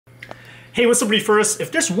Hey, what's up, Reefers? If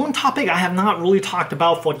there's one topic I have not really talked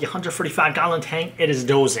about for the 135-gallon tank, it is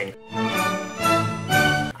dosing.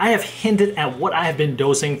 I have hinted at what I have been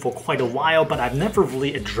dosing for quite a while, but I've never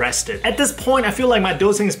really addressed it. At this point, I feel like my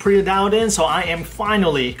dosing is pretty dialed in, so I am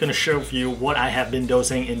finally gonna share with you what I have been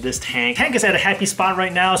dosing in this tank. Tank is at a happy spot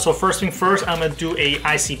right now, so first thing first, I'm gonna do a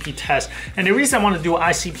ICP test. And the reason I want to do an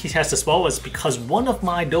ICP test as well is because one of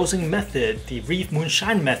my dosing method, the Reef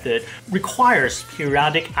Moonshiner method, requires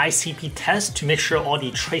periodic ICP tests to make sure all the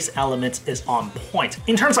trace elements is on point.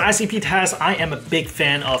 In terms of ICP tests, I am a big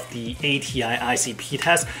fan of the ATI ICP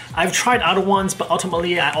test. I've tried other ones, but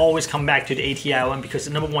ultimately I always come back to the ATI one because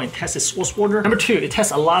number one, it tests its source water. Number two, it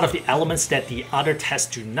tests a lot of the elements that the other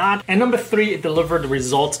tests do not. And number three, it delivered the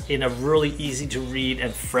results in a really easy to read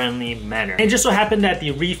and friendly manner. And it just so happened that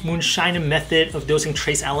the Reef Moonshiner method of dosing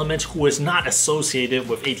trace elements, who is not associated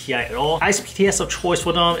with ATI at all, ICP test of choice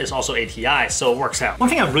for them is also ATI, so it works out. One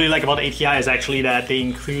thing I really like about ATI is actually that they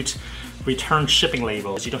include return shipping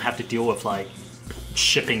labels. You don't have to deal with like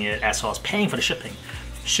shipping it as well as paying for the shipping.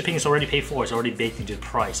 Shipping is already paid for, it's already baked into the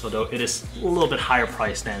price, although it is a little bit higher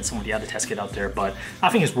price than some of the other test kits out there, but I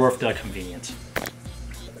think it's worth the convenience.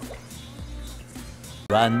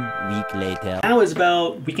 1 week later. Now is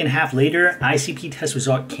about a week and a half later, ICP test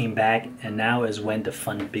result came back, and now is when the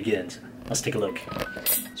fun begins. Let's take a look.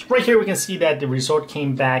 So right here we can see that the result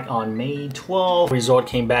came back on May 12th. The result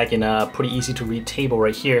came back in a pretty easy to read table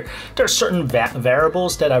right here. There are certain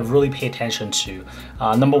variables that I really pay attention to.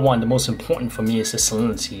 Number one, the most important for me is the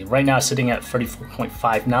salinity. Right now it's sitting at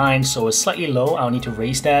 34.59, so it's slightly low. I'll need to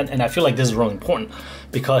raise that, and I feel like this is really important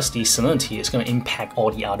because the salinity is going to impact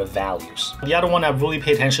all the other values. The other one I really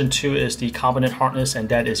pay attention to is the carbonate hardness, and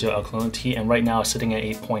that is your alkalinity, and right now it's sitting at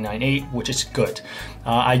 8.98, which is good.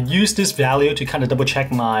 I use this value to kind of double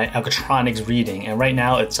check my alkatronics reading, and right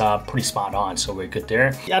now it's pretty spot on, so we're good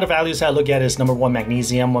there. The other values I look at is number one,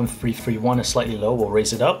 magnesium 1331 is slightly low, we'll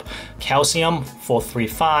raise it up. Calcium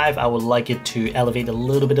 435, I would like it to elevate a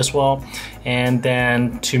little bit as well. And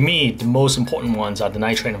then to me, the most important ones are the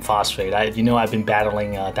nitrate and phosphate. You know, I've been battling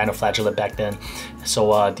dinoflagellate back then,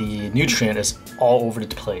 so the nutrient is all over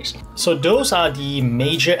the place. So those are the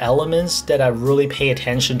major elements that I really pay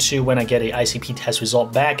attention to when I get a ICP test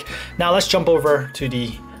result back. Now let's jump over to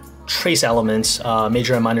the trace elements,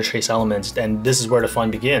 major and minor trace elements, and this is where the fun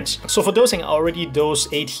begins. So for dosing, I already dosed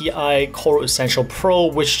ATI ACI Essentials Pro,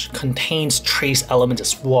 which contains trace elements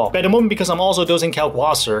as well. But at the moment, because I'm also dosing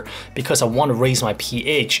Kalkwasser, because I want to raise my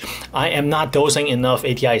pH, I am not dosing enough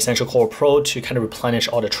ATI Essentials Pro to kind of replenish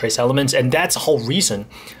all the trace elements, and that's the whole reason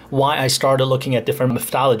why I started looking at different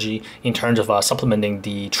methodology in terms of supplementing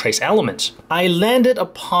the trace elements. I landed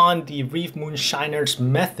upon the Reef Moonshiner's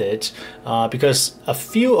method because a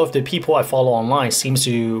few of the people I follow online seems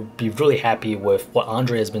to be really happy with what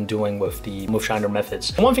Andre has been doing with the Moonshiner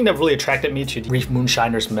methods. One thing that really attracted me to the Reef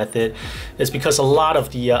Moonshiner's method is because a lot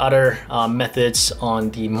of the other methods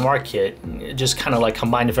on the market just kind of like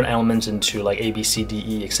combine different elements into like A, B, C, D,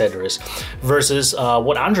 E, etc. Versus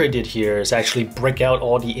what Andre did here is actually break out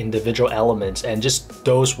all the individual elements and just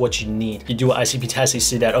dose what you need. You do an ICP test, you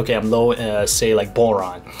see that, okay, I'm low, say like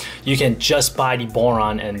boron. You can just buy the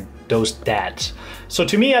boron and dose that. So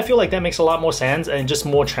to me, I feel like that makes a lot more sense and just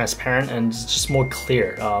more transparent and just more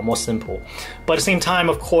clear, more simple. But at the same time,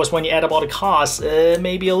 of course, when you add up all the costs, it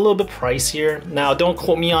may be a little bit pricier. Now, don't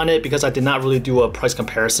quote me on it because I did not really do a price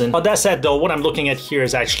comparison. But that said though, what I'm looking at here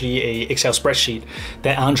is actually a Excel spreadsheet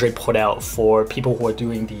that Andre put out for people who are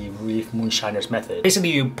doing the Reef Moonshiner's method.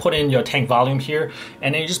 Basically, you put in your tank volume here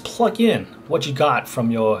and then you just plug in what you got from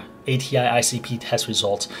your ATI ICP test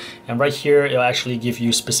results, and right here it'll actually give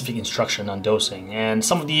you specific instruction on dosing. And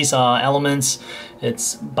some of these elements,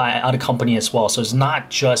 it's by other company as well, so it's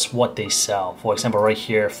not just what they sell. For example, right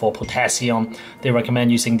here for potassium, they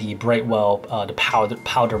recommend using the Brightwell, the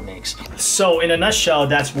powder mix. So in a nutshell,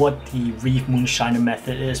 that's what the Reef Moonshiner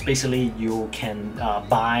method is. Basically, you can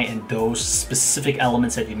buy and dose specific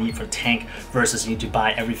elements that you need for the tank versus you need to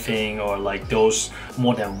buy everything or like dose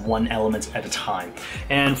more than one element at a time.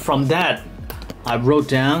 And from that, I wrote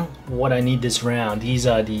down what I need this round. These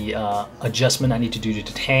are the adjustment I need to do to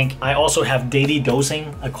the tank. I also have daily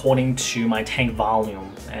dosing according to my tank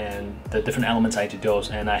volume and the different elements I need to dose,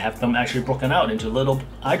 and I have them actually broken out into a little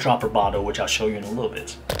eyedropper bottle, which I'll show you in a little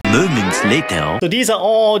bit. moments later. So these are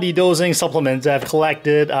all the dosing supplements I've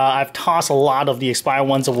collected. I've tossed a lot of the expired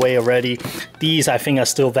ones away already. These I think are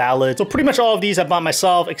still valid. So pretty much all of these I bought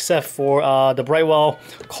myself except for the Brightwell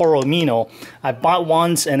Coral Amino. I bought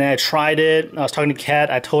once and then I tried it. I was talking to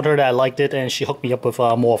Kat. I told her that I liked it and she hooked me up with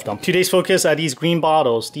more of them. Today's focus are these green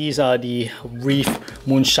bottles. These are the Reef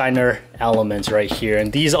Moonshiner elements right here.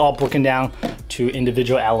 And these are all broken down to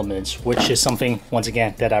individual elements, which is something, once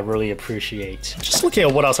again, that I really appreciate. Just looking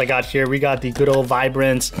at what else I got here. We got the good old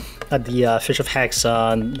Vibrance, the Fish of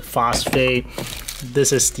Hexon, phosphate.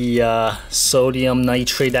 This is the sodium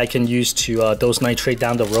nitrate that I can use to dose nitrate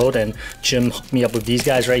down the road, and Jim hooked me up with these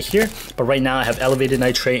guys right here. But right now I have elevated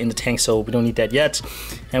nitrate in the tank, so we don't need that yet.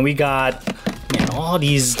 And we got, man, all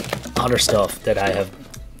these other stuff that I have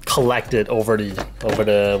collected over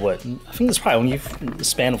the what, I think it's probably only a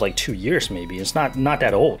span of like 2 years maybe. It's not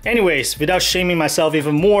that old. Anyways, without shaming myself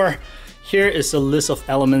even more, here is a list of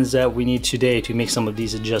elements that we need today to make some of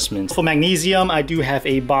these adjustments. For magnesium, I do have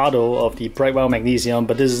a bottle of the Brightwell magnesium,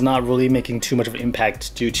 but this is not really making too much of an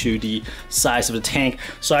impact due to the size of the tank.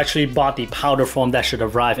 So I actually bought the powder form that should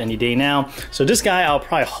arrive any day now. So this guy I'll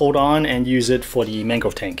probably hold on and use it for the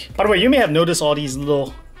mangrove tank. By the way, you may have noticed all these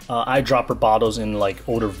little eyedropper bottles in like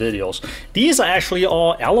older videos. These are actually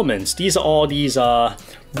all elements. These are all these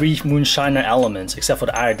Reef Moonshiner elements, except for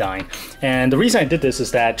the iodine. And the reason I did this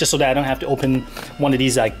is that just so that I don't have to open one of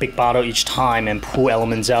these like big bottle each time and pull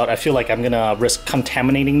elements out. I feel like I'm gonna risk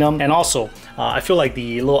contaminating them. And also, I feel like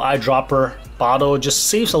the little eyedropper bottle just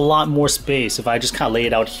saves a lot more space if I just kind of lay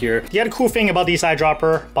it out here. The other cool thing about these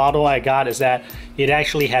eyedropper bottle I got is that it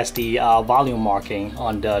actually has the volume marking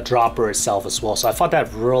on the dropper itself as well. So I thought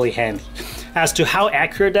that really handy. As to how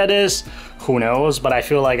accurate that is, who knows, but I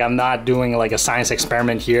feel like I'm not doing like a science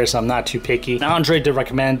experiment here, so I'm not too picky. Andre did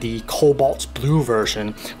recommend the cobalt blue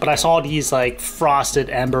version, but I saw these like frosted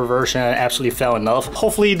amber version and absolutely fell in love.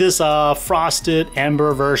 Hopefully this frosted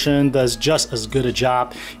amber version does just as good a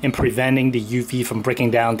job in preventing the UV from breaking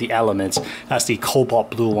down the elements as the cobalt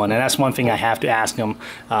blue one. And that's one thing I have to ask him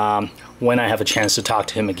when I have a chance to talk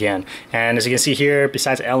to him again. And as you can see here,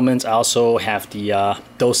 besides elements, I also have the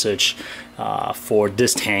dosage for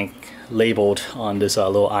this tank labeled on this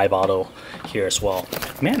little eye bottle here as well.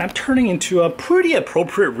 Man, I'm turning into a pretty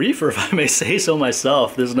appropriate reefer, if I may say so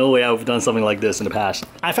myself. There's no way I've done something like this in the past.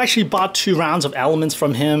 I've actually bought 2 rounds of elements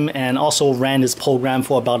from him and also ran this program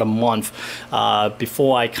for about a month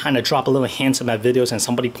before I kind of dropped a little hints in my videos and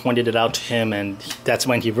somebody pointed it out to him, and that's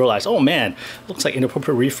when he realized, oh man, looks like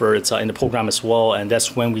Inappropriate Reefer, it's in the program as well. And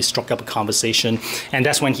that's when we struck up a conversation, and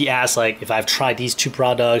that's when he asked like if I've tried these 2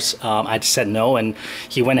 products. I said no, and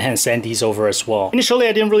he went ahead and sent these over as well. Initially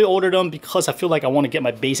I didn't really order them because I feel like I want to get my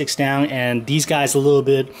basics down, and these guys are a little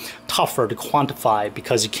bit tougher to quantify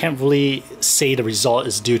because you can't really say the result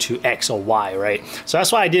is due to X or Y, right? So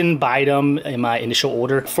that's why I didn't buy them in my initial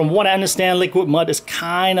order. From what I understand, Liqui-Mud is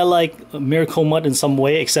kind of like Miracle Mud in some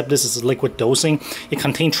way, except this is liquid dosing. It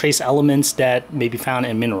contains trace elements that may be found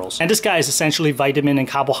in minerals. And this guy is essentially vitamin and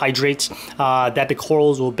carbohydrates that the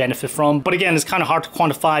corals will benefit from. But again, it's kind of hard to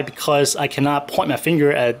quantify because I cannot point my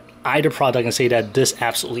finger at either product and say that this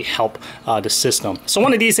absolutely helped the system. So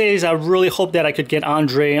one of these days, I really hope that I could get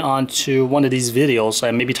Andre onto one of these videos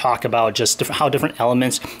and maybe talk about just how different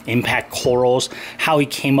elements impact corals, how he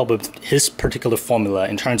came up with his particular formula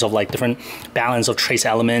in terms of like different balance of trace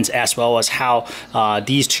elements, as well as how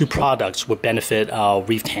these 2 products would benefit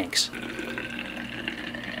reef tanks.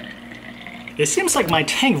 It seems like my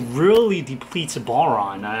tank really depletes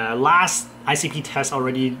boron. Last ICP test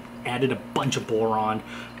already added a bunch of boron,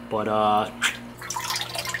 but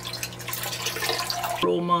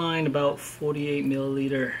bromine about 48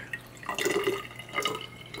 milliliter.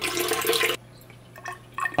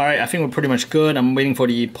 All right, I think we're pretty much good. I'm waiting for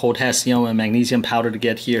the potassium and magnesium powder to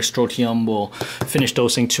get here. Strontium will finish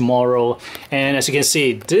dosing tomorrow. And as you can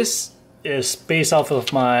see, this is based off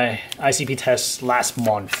of my ICP test last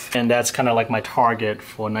month, and that's kind of like my target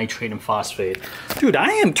for nitrate and phosphate. Dude,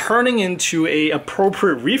 I am turning into a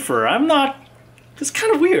appropriate reefer. I'm not. It's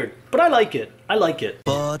kind of weird, but I like it. I like it.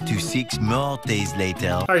 4 to 6 more days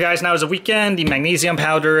later. All right, guys, now it's a weekend. The magnesium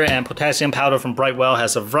powder and potassium powder from Brightwell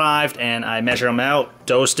has arrived, and I measured them out,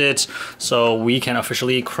 dosed it, so we can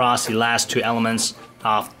officially cross the last 2 elements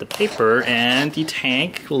off the paper, and the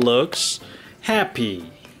tank looks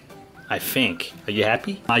happy. I think. Are you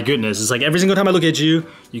happy? My goodness, it's like every single time I look at you,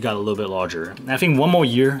 you got a little bit larger. I think one more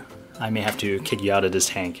year, I may have to kick you out of this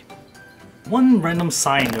tank. One random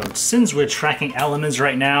side note, since we're tracking elements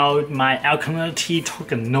right now, my alkalinity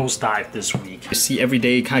took a nosedive this week. You see every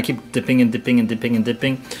day kind of keep dipping and dipping and dipping and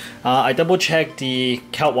dipping. I double checked the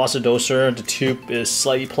Kalkwasser doser. The tube is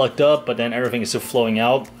slightly plugged up, but then everything is still flowing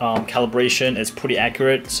out. Calibration is pretty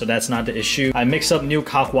accurate, so that's not the issue. I mixed up new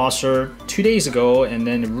Kalkwasser 2 days ago, and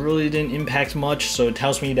then it really didn't impact much, so it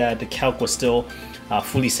tells me that the calc was still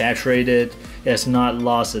fully saturated. It has not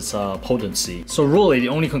lost its potency. So really, the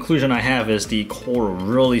only conclusion I have is the core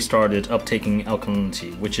really started uptaking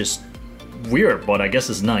alkalinity, which is weird, but I guess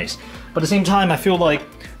it's nice. But at the same time, I feel like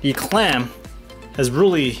the clam has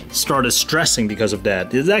really started stressing because of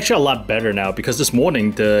that. It's actually a lot better now because this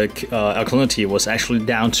morning the alkalinity was actually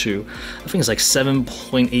down to, I think it's like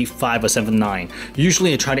 7.85 or 7.9.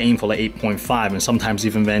 Usually I try to aim for like 8.5 and sometimes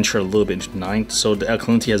even venture a little bit into 9, so the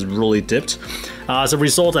alkalinity has really dipped. As a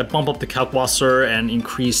result, I bumped up the Kalkwasser and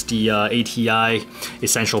increased the ATI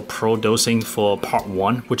Essentials Pro dosing for part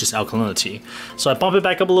 1, which is alkalinity. So I bumped it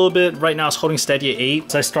back up a little bit. Right now it's holding steady at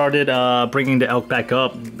 8. So I started bringing the elk back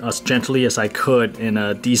up as gently as I could in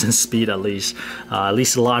a decent speed at least. At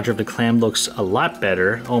least the larger of the clam looks a lot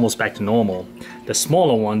better, almost back to normal. The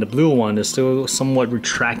smaller one, the blue one, is still somewhat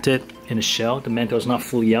retracted in the shell. The mantle is not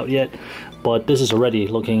fully out yet, but this is already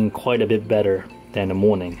looking quite a bit better than the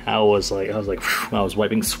morning. I was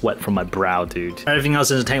wiping sweat from my brow, dude. Everything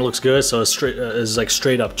else in the tank looks good, so it's like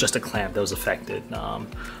straight up just a clamp that was affected.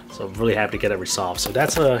 So I'm really happy to get it resolved. So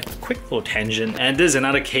that's a quick little tangent. And this is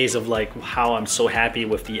another case of like how I'm so happy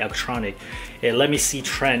with the electronic. It let me see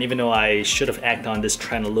trend, even though I should have acted on this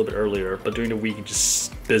trend a little bit earlier, but during the week,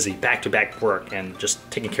 just busy, back-to-back work and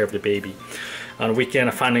just taking care of the baby. On the weekend,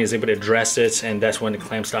 I finally was able to address it, and that's when the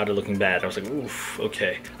clamp started looking bad. I was like, oof,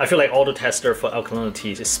 okay. I feel like auto tester for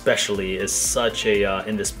alkalinities especially is such a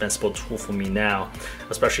indispensable tool for me now,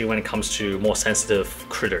 especially when it comes to more sensitive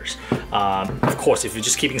critters. Of course, if you're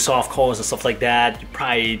just keeping soft coils and stuff like that, you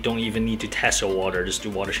probably don't even need to test your water. Just do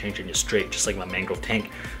water change and you're straight, just like my mangrove tank.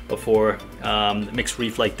 But for mixed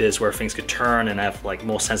reef like this, where things could turn and have like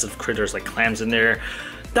more sensitive critters like clams in there,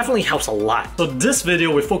 definitely helps a lot. So this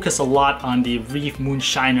video, we focus a lot on the Reef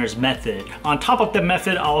Moonshiner's method. On top of that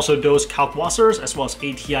method, I also dose Kalkwassers as well as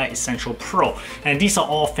ATI Essentials Pro. And these are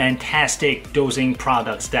all fantastic dosing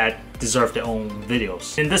products that deserve their own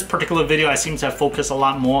videos. In this particular video, I seem to have focused a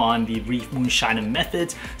lot more on the Reef Moonshiner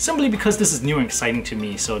methods, simply because this is new and exciting to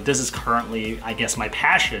me. So this is currently, I guess, my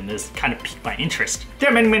passion. This kind of piqued my interest. There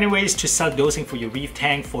are many ways to set dosing for your reef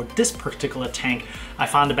tank. For this particular tank, I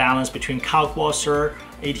found the balance between Kalkwasser,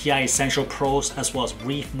 ATI Essentials Pros, as well as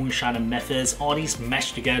Reef Moonshiner methods. All these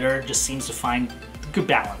meshed together just seems to find good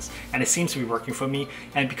balance, and it seems to be working for me.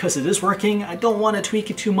 And because it is working, I don't want to tweak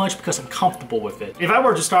it too much because I'm comfortable with it. If I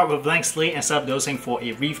were to start with blank slate and set up dosing for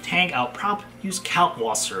a reef tank, I'll probably use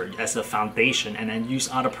Kalkwasser as a foundation and then use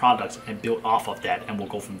other products and build off of that, and we'll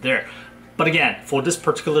go from there. But again, for this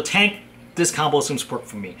particular tank, this combo seems to work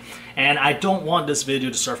for me. And I don't want this video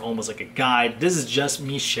to serve almost like a guide. This is just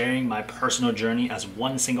me sharing my personal journey as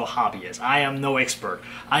one single hobbyist. I am no expert.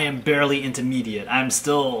 I am barely intermediate. I'm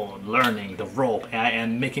still learning the rope. I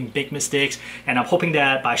am making big mistakes, and I'm hoping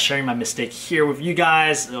that by sharing my mistake here with you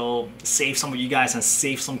guys, it'll save some of you guys and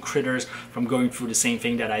save some critters from going through the same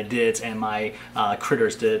thing that I did and my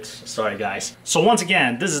critters did. Sorry guys. So once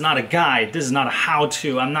again, this is not a guide. This is not a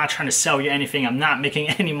how-to. I'm not trying to sell you anything. I'm not making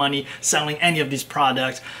any money selling any of these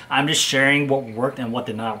products. I'm just sharing what worked and what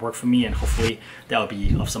did not work for me, and hopefully that will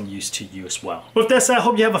be of some use to you as well. With that said, I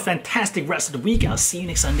hope you have a fantastic rest of the week. I'll see you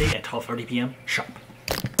next Sunday at 12:30 p.m. sharp.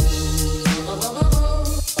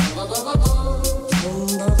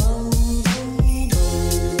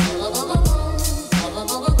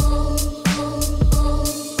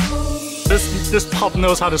 This pup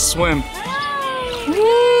knows how to swim.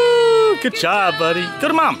 Woo! Good job, buddy. Go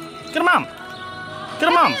to mom. Go to mom. Go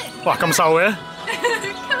to mom. Wow, come saw where?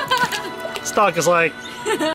 Stock is like